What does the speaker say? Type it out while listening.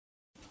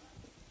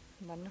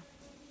भन्नु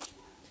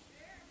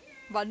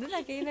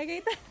न केही न केही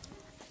त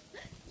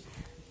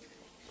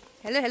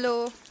हेलो हेलो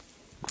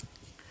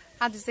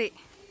आज चाहिँ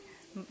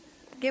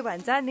के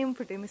भन्छ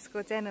निम्फुटे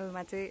मिसको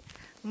च्यानलमा चाहिँ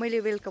मैले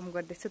वेलकम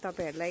गर्दैछु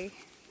तपाईहरुलाई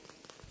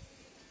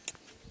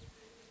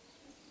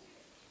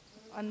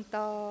अन्त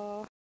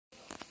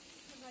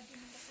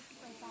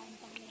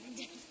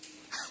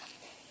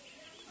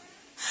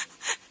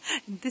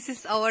This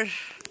is our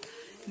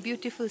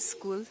beautiful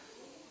school.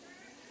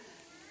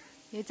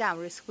 यो चाहिँ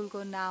हाम्रो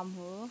स्कुलको नाम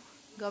हो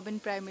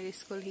गभर्नमेन्ट प्राइमरी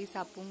स्कुल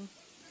हिसापुङ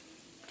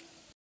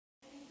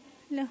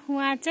ल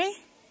उहाँ चाहिँ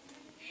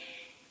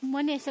म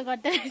नि यसो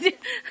गर्दै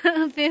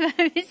पेमा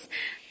मिस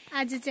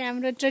आज चाहिँ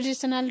हाम्रो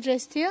ट्रेडिसनल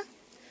ड्रेस थियो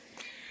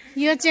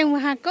यो चाहिँ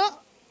उहाँको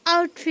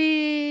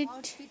आउटफिट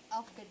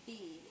अफ द डे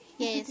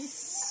यस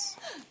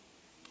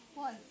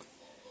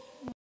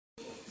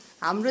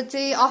हाम्रो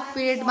चाहिँ अफ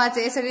पिरियडमा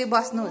चाहिँ यसरी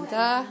बस्नुहुन्छ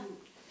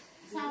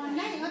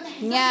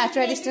यहाँ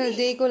ट्रेडिसनल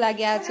डे को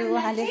लागि आज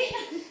उहाँले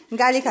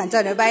गाली खान्छ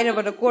भनेर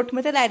बाहिरबाट कोट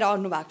मात्रै लगाएर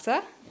आउनु भएको छ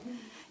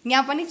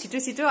यहाँ पनि छिटो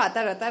छिटो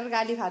हतार हतार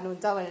गाली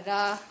खानुहुन्छ भनेर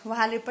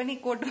उहाँले पनि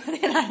कोट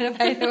मात्रै लगाएर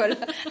बाहिरबाट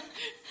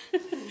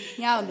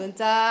यहाँ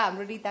हुनुहुन्छ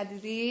हाम्रो रिता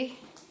दिदी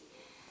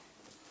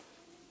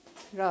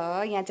र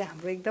यहाँ चाहिँ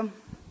हाम्रो एकदम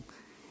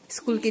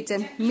स्कुल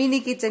किचन मिनी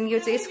किचन यो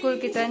चाहिँ स्कुल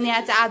किचन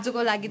यहाँ चाहिँ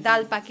आजको लागि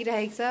दाल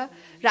पाकिरहेको छ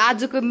र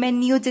आजको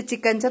मेन्यु चाहिँ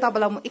चिकन छ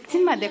तपाईलाई म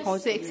एकछिनमा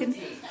देखाउँछु एकछिन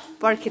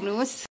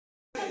पर्खिनुहोस्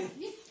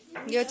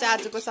यो चाहिँ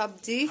आजको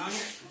सब्जी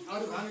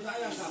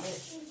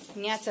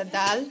यहाँ छ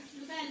दाल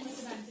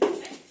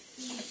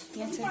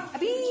यहाँ छ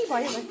अबि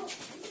भयो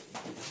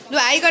लु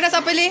हाई गर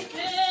सबैले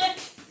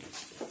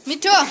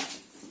मिठो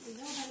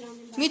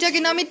मिठो कि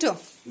नमिठो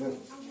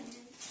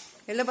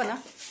हेलो भन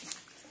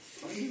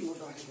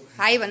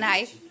हाई भन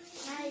हाई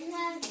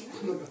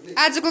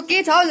आजको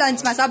के छ हौ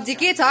लन्चमा सब्जी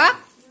के छ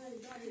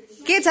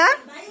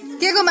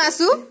के को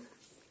मासु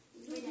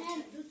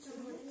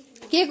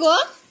के को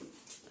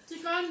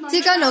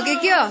चिकन हो कि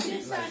के हो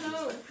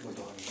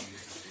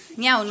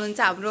यहाँ हुनुहुन्छ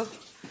हाम्रो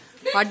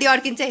हड्डी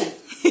अड्किन्छ है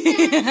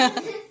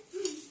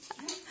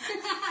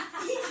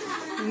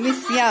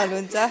मिस यहाँ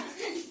हुनुहुन्छ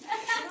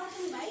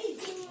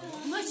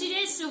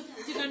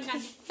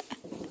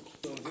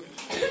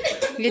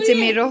यो चाहिँ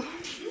मेरो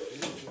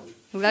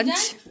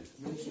लन्च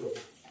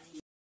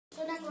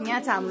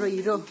यहाँ छ हाम्रो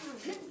हिरो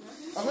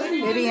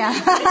फेरि यहाँ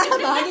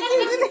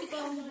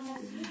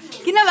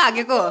किन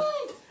भागेको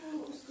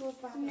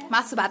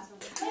मासु भात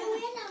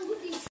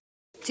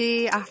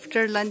चाहिँ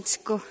आफ्टर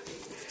लन्चको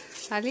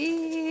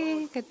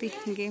अलिकति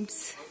गेम्स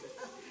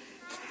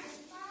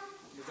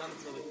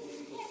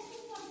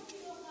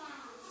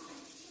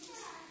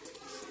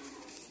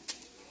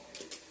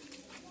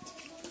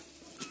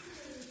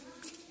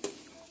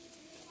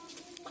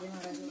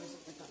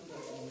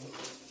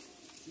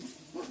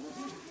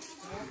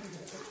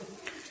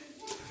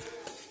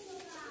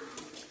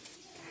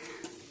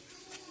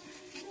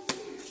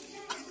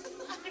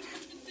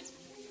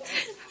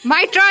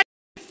My turn.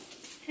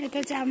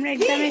 यता चाहिँ हाम्रो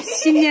एकदमै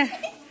सिनियर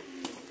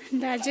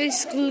दाजु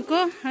स्कुलको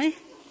है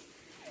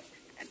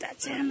यता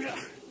चाहिँ हाम्रो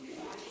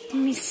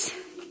मिस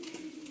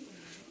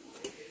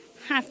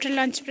आफ्टर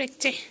लन्च ब्रेक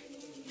चाहिँ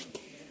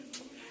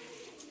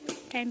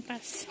टाइम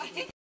पास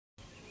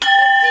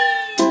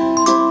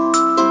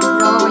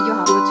र यो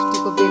हाम्रो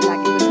छुट्टीको बेल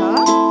लागेको छ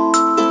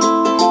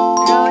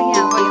र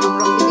यहाँ अहिले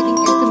हाम्रो इभिनिङ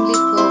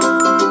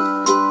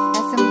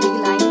एसेम्ब्ली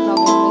लाइन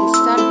लगाउन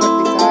स्टार्ट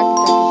गर्दैछ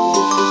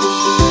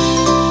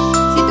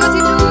छिटो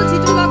छिटो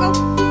छिटो लगाऊ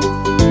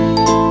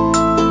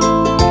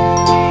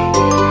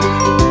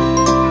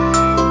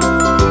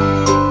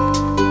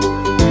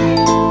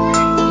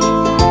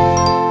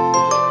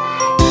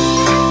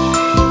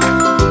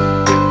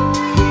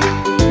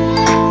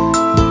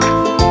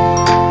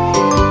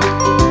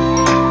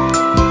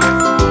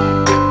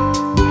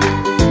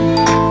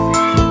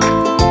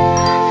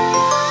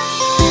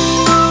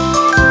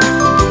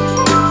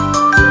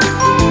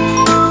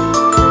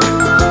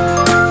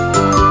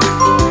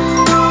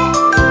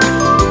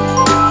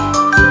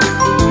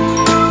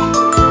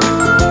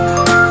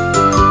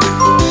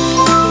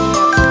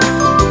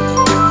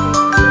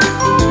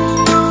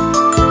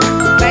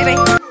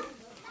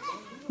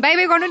बाई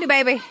बाई गर्नु नि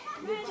by by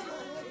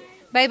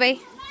by by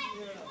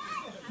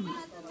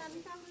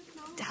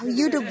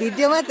YouTube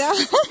भिडियोमा त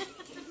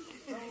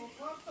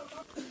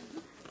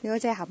यो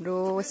चाहिँ हाम्रो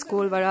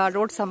स्कुलबाट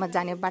रोडसम्म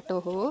जाने बाटो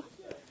हो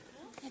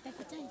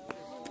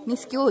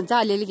निस्क्यो हुन्छ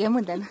अलिअलि केही पनि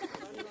हुँदैन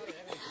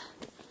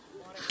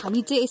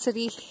हामी चाहिँ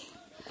यसरी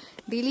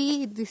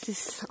daily this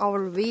is our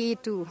way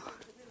to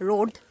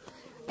road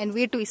and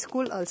way to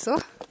school also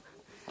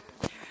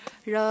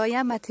र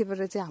यहाँ माथिबाट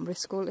चाहिँ हाम्रो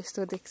स्कुल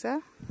यस्तो देख्छ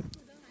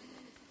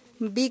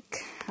बिग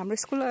हाम्रो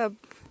स्कुल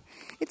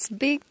इट्स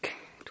बिग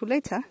ठुलै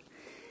छ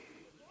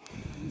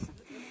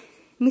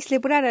मिसले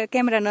पुरा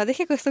क्यामेरा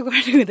नदेखेको जस्तो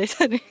गर्नु हुँदैछ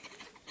नि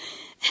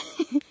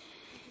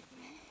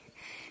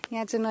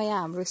यहाँ चाहिँ नयाँ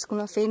हाम्रो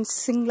स्कुलमा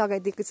फेन्सिङ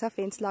लगाइदिएको छ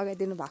फेन्स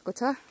लगाइदिनु भएको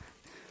छ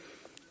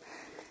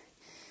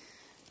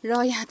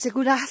र यहाँ चाहिँ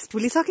गुराँस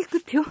फुलिसकेको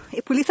थियो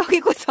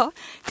फुलिसकेको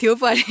थियो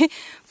परे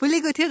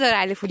फुलेको थियो तर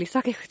अहिले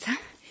फुलिसकेको छ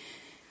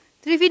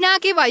त्रिफिना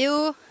के भयो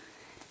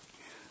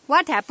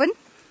वाट ह्यापन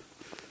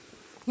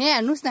यहाँ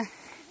हेर्नुहोस् न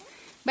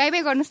बाई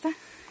बाई गर्नुहोस् त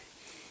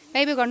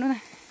बाई बाई गर्नु न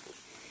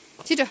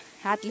छिटो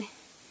हातले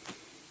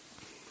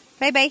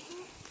बाई बाई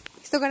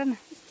यस्तो गर न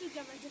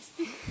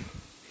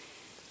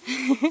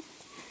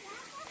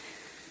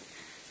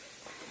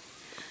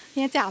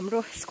यहाँ चाहिँ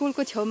हाम्रो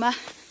स्कुलको छेउमा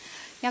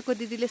यहाँको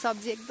दिदीले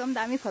सब्जी एकदम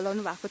दामी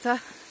फलाउनु भएको छ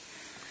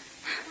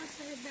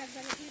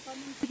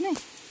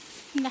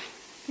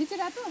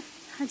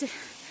हजुर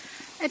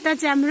यता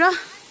चाहिँ हाम्रो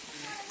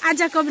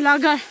आजको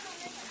bagger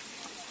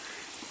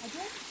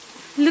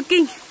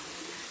looking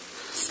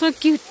so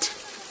cute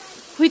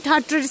with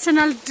her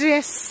traditional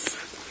dress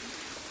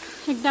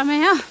एकदमै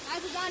हो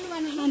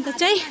अन्त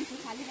चाहिँ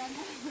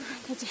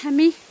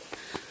हामी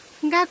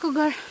गएको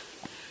घर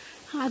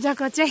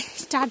आजको चाहिँ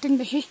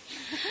स्टार्टिङदेखि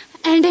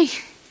एन्डिङ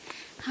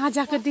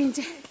आजको दिन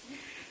चाहिँ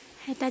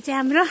यता चाहिँ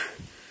हाम्रो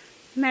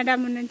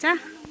म्याडम हुनुहुन्छ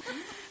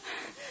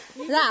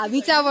र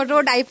हामी चाहिँ अब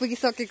रोड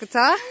आइपुगिसकेको छ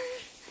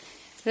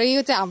र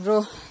यो चाहिँ हाम्रो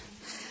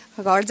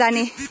घर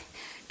जाने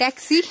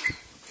ट्याक्सी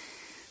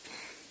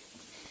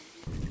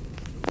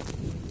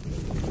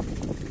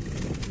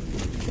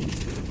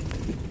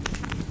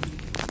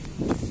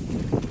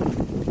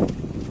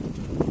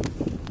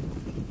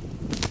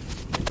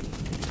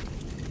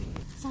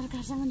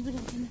सरकारसँग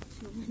बुझाउँदैन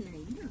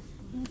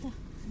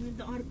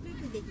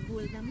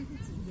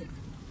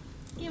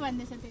के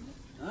भन्दैछ त्यसले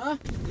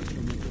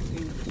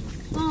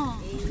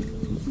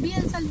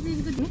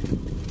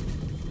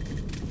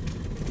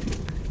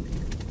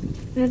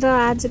र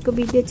आजको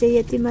भिडियो चाहिँ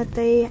यति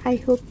मात्रै आई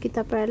होप कि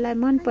तपाईँहरूलाई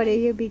मन पर्यो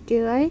यो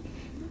भिडियो है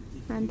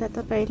अन्त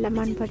तपाईँहरूलाई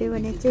मन पर्यो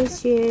भने चाहिँ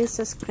सेयर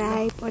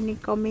सब्सक्राइब अनि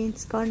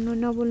कमेन्ट्स गर्नु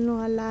नभुल्नु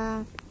होला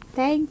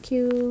थ्याङ्क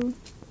यू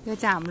यो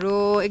चाहिँ हाम्रो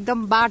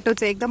एकदम बाटो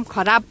चाहिँ एकदम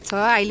खराब छ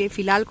अहिले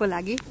फिलहालको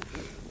लागि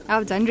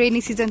अब झन्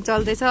रेनी सिजन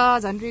चल्दैछ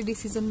झन् रेनी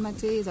सिजनमा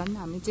चाहिँ झन्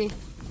हामी चाहिँ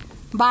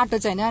बाटो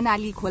चाहिँ होइन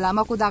नाली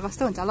खोलामा कुदाएको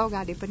जस्तो हुन्छ होला हौ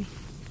गाडी पनि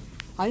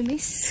है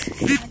मिस